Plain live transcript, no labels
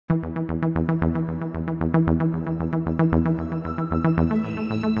Hey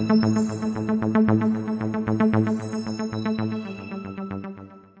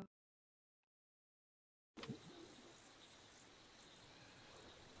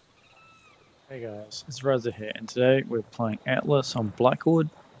guys, it's Rosa here, and today we're playing Atlas on Blackwood,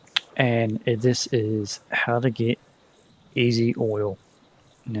 and this is how to get easy oil.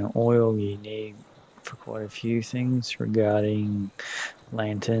 Now, oil you need for quite a few things regarding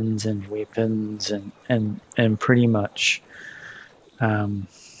lanterns and weapons, and pretty much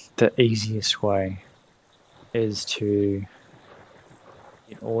the easiest way is to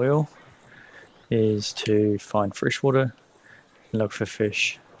get oil is to find fresh water and look for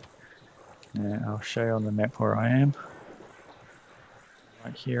fish. Now, I'll show you on the map where I am.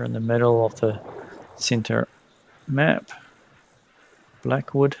 Right here in the middle of the center map,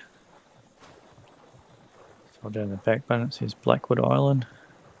 Blackwood. So down the back button it says Blackwood Island.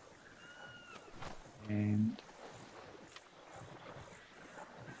 And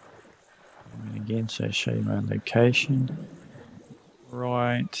again, so I'll show you my location.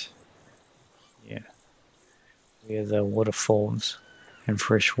 Right here, where the waterfalls and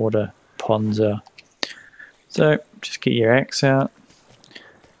freshwater ponds are. So just get your axe out,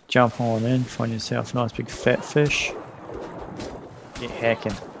 jump on in, find yourself a nice big fat fish, get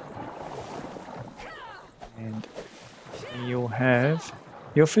hacking, and you'll have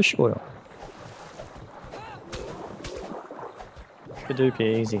your fish oil. Super duper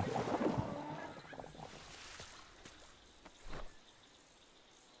easy.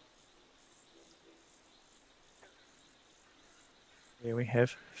 Here we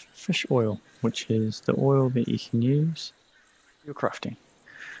have fish oil, which is the oil that you can use for your crafting.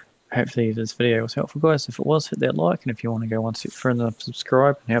 Hopefully this video was helpful, guys. If it was, hit that like, and if you want to go one step further,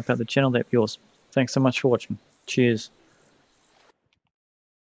 subscribe and help out the channel, that'd be awesome. Thanks so much for watching. Cheers.